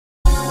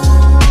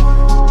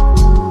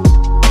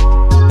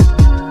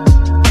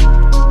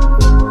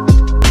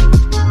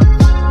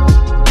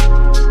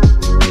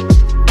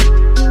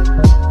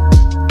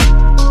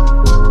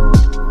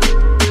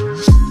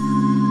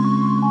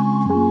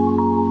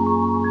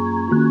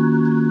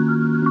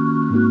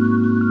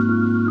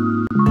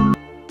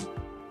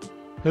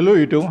Hello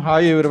YouTube,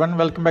 hi everyone,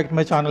 welcome back to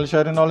my channel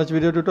Share Knowledge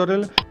video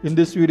tutorial. In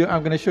this video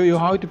I'm going to show you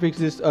how to fix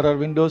this error.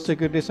 Windows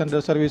Security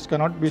Center service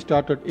cannot be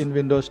started in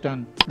Windows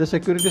 10. The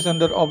Security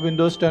Center of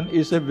Windows 10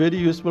 is a very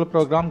useful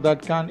program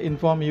that can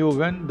inform you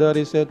when there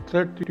is a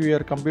threat to your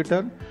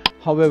computer.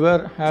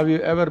 However, have you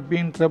ever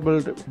been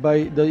troubled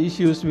by the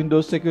issues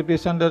Windows Security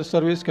Center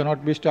service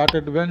cannot be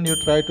started when you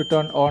try to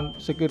turn on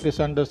Security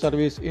Center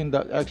service in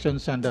the Action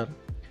Center?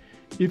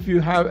 If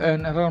you have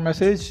an error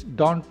message,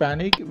 don't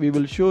panic. We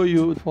will show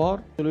you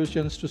 4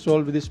 solutions to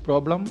solve this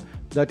problem.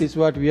 That is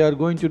what we are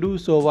going to do.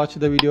 So watch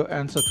the video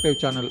and subscribe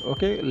channel.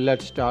 Okay,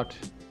 let's start.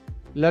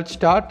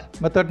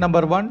 Method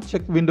number 1,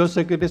 check Windows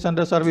Security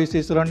Center service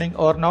is running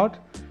or not.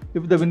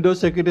 If the Windows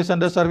Security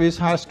Center service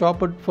has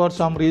stopped for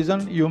some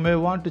reason, you may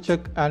want to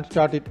check and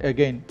start it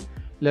again.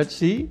 Let's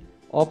see.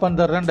 Open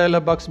the Run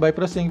dialog box by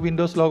pressing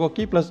Windows logo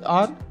key plus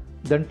R.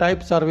 Then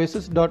type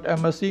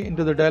services.msc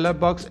into the dialog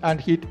box and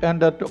hit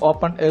enter to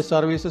open a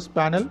services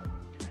panel.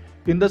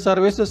 In the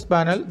services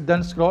panel,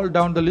 then scroll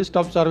down the list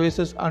of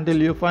services until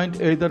you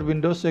find either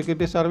Windows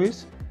Security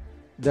Service.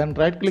 Then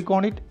right click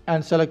on it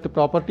and select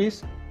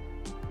properties.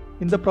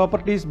 In the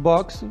properties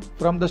box,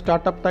 from the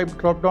startup type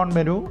drop down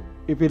menu,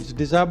 if it's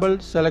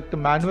disabled, select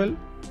manual.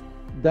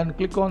 Then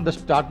click on the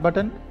start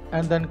button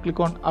and then click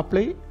on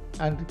apply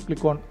and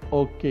click on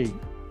OK.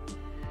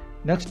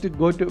 Next,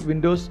 go to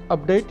Windows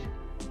Update.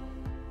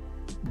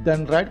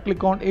 Then right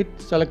click on it,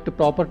 select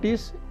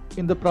properties.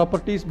 In the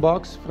properties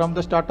box, from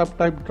the startup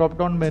type drop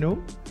down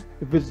menu,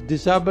 if it's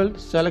disabled,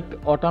 select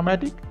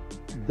automatic.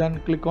 Then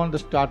click on the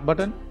start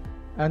button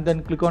and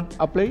then click on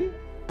apply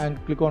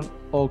and click on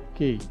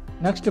OK.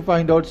 Next, to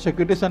find out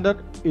Security Center,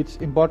 it's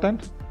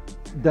important.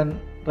 Then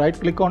right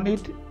click on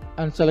it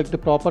and select the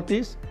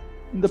properties.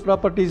 In the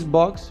properties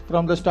box,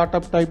 from the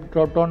startup type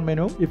drop down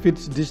menu, if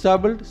it's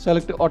disabled,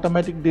 select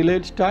automatic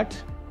delayed start.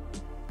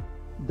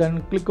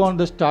 Then click on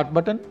the start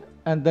button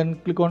and then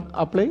click on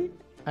apply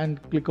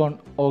and click on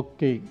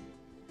OK.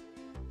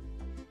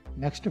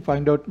 Next,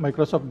 find out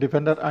Microsoft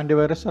Defender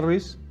antivirus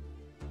service.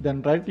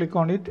 Then right click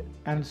on it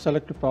and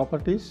select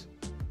properties.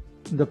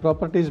 In the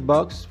properties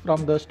box,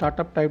 from the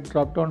startup type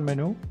drop down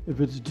menu, if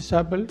it's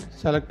disabled,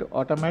 select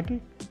automatic.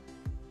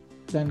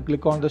 Then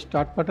click on the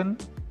start button.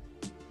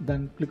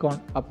 Then click on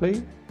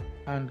apply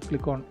and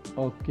click on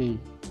OK.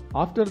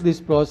 After this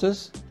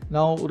process,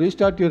 now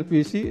restart your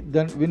PC,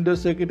 then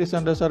Windows Security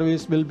Center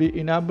service will be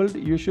enabled.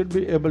 You should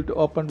be able to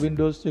open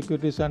Windows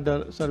Security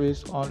Center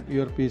service on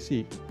your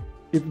PC.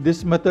 If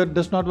this method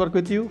does not work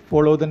with you,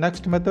 follow the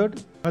next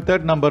method.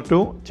 Method number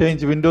 2,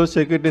 change Windows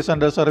Security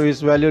Center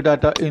service value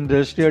data in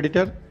Registry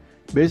Editor.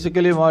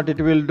 Basically what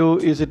it will do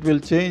is it will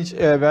change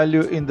a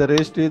value in the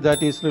registry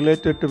that is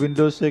related to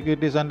Windows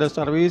Security Center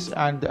service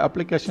and the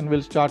application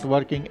will start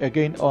working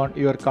again on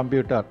your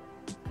computer.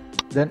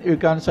 Then you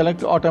can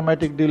select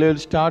automatic delayed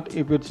start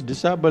if it's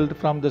disabled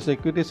from the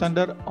Security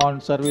Center on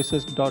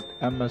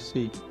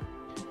services.msc.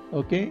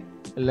 Okay,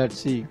 let's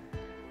see.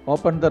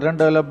 Open the Run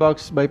dialog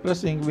box by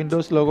pressing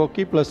Windows logo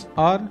key plus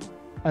R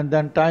and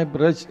then type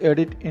Registry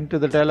Edit into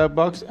the dialog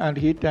box and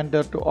hit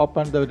enter to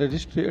open the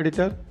Registry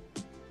Editor.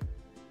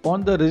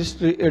 On the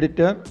Registry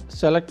Editor,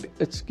 select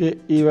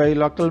HKEY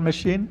local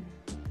machine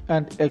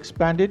and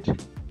expand it.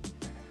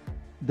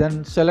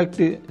 Then select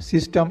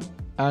System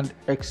and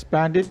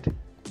expand it.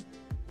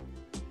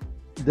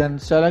 Then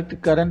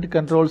select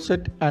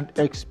CurrentControlSet and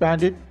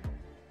expand it.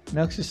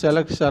 Next,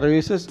 select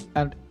Services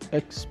and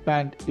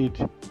expand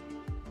it.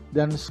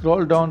 Then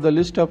scroll down the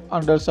list of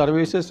under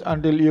Services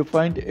until you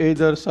find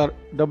either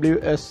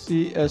wscsvc,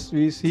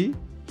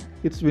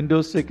 it's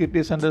Windows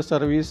Security Center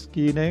service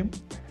key name,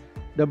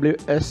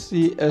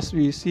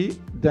 wscsvc,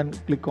 then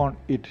click on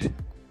it.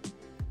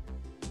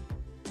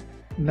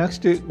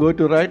 Next, go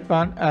to right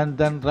pan and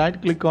then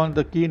right click on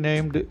the key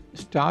named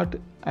Start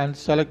and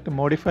select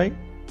Modify.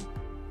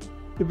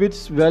 If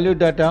its value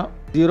data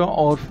 0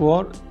 or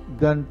 4,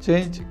 then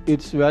change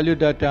its value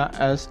data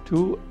as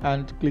 2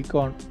 and click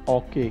on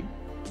OK.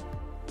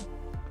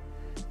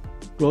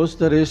 Close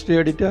the Registry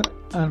Editor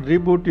and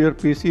reboot your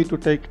PC to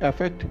take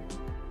effect.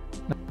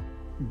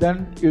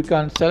 Then you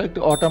can select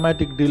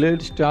automatic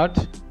delayed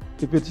start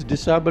if it's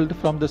disabled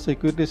from the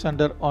Security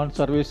Center on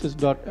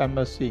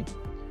services.msc.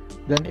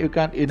 Then you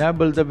can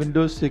enable the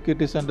Windows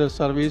Security Center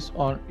service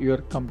on your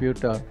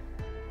computer.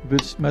 If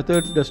this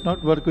method does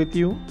not work with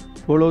you,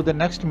 follow the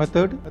next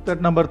method.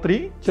 Method number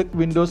 3, check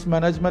Windows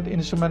Management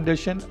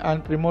Instrumentation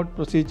and Remote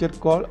Procedure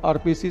Call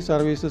RPC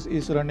services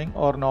is running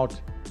or not.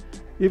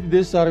 If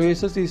this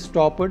services is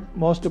stopped,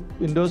 most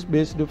Windows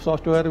based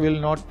software will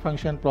not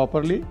function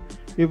properly.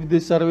 If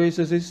this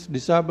services is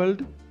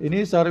disabled,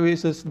 any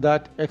services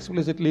that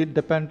explicitly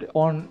depend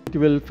on it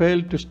will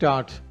fail to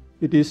start.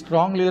 It is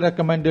strongly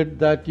recommended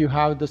that you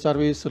have the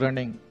service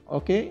running.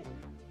 Okay,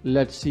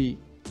 let's see.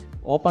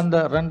 Open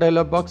the Run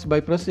dialog box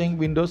by pressing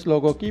Windows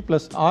logo key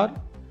plus R.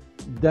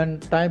 Then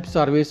type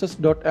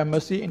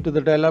services.msc into the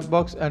dialog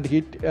box and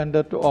hit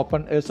enter to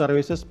open a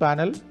services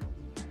panel.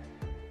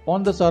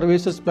 On the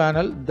services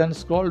panel, then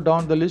scroll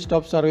down the list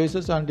of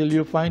services until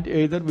you find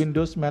either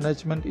Windows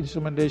Management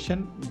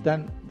Instrumentation,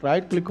 then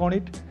right click on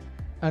it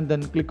and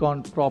then click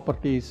on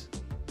Properties.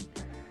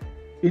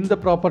 In the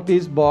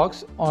Properties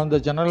box on the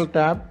General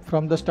tab,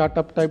 from the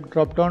Startup Type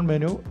drop-down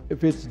menu,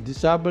 if it's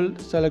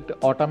disabled, select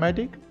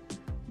Automatic,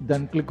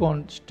 then click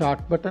on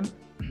Start button,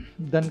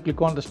 then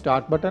click on the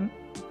Start button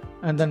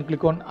and then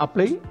click on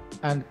Apply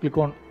and click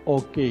on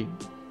OK.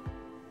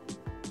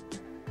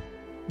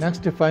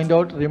 Next, find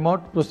out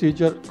Remote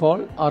Procedure Call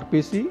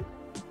RPC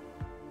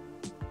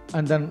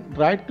and then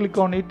right click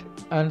on it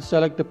and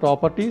select the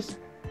Properties.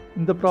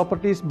 In the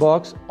Properties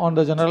box on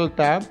the General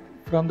tab,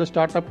 from the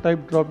Startup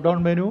Type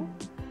drop-down menu,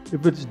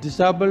 if it's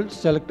disabled,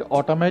 select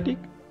Automatic,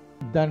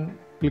 then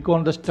click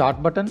on the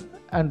Start button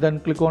and then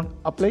click on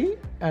Apply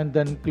and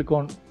then click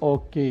on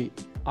OK.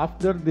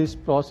 After this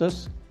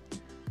process,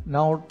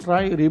 now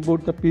try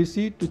reboot the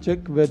PC to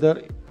check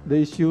whether the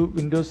issue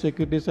Windows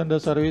Security Center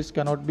service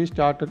cannot be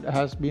started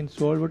has been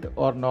solved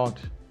or not.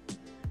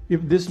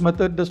 If this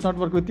method does not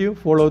work with you,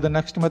 follow the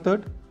next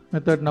method.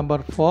 Method number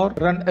 4,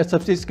 run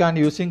SFC scan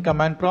using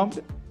command prompt.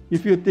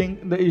 If you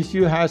think the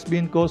issue has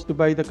been caused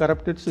by the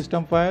corrupted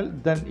system file,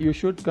 then you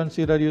should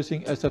consider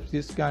using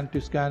SFC scan to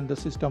scan the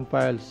system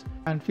files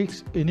and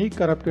fix any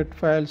corrupted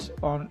files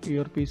on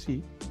your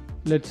PC.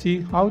 Let's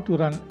see how to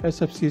run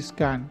SFC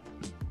scan.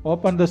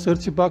 Open the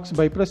search box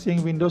by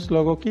pressing Windows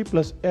logo key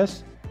plus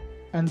S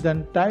and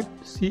then type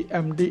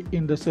CMD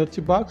in the search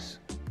box.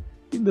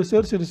 In the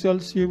search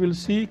results, you will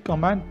see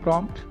command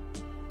prompt.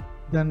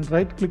 Then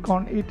right click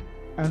on it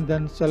and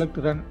then select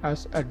Run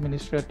as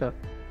Administrator.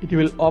 It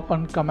will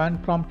open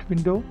command prompt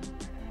window.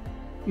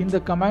 In the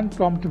command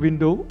prompt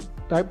window,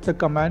 type the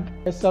command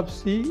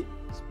SFC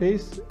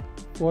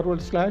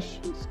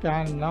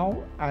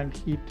 /scannow and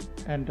hit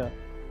enter.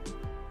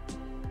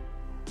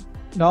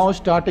 Now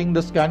starting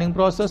the scanning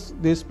process.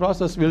 This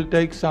process will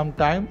take some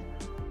time.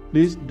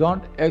 Please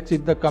don't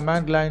exit the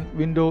command line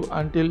window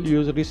until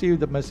you receive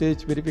the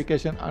message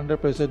verification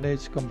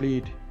 100%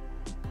 complete.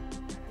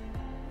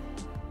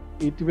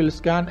 It will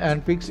scan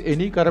and fix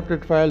any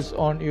corrupted files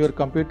on your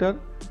computer.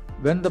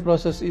 When the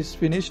process is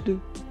finished,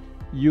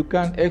 you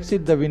can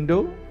exit the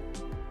window.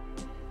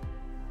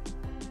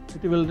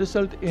 It will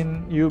result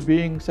in you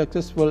being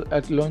successful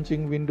at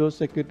launching Windows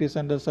Security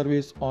Center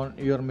service on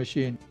your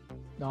machine.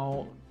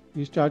 Now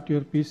restart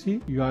your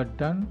PC. You are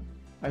done.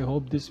 I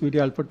hope this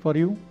video helpful for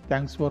you.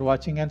 Thanks for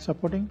watching and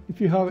supporting. If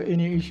you have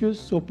any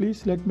issues, so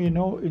please let me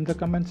know in the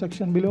comment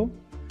section below.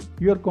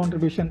 Your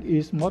contribution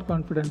is more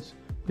confidence.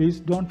 Please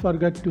don't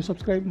forget to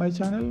subscribe my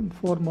channel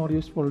for more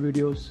useful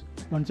videos.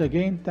 Once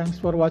again, thanks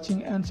for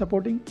watching and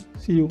supporting.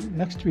 See you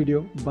next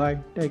video. Bye.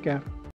 Take care.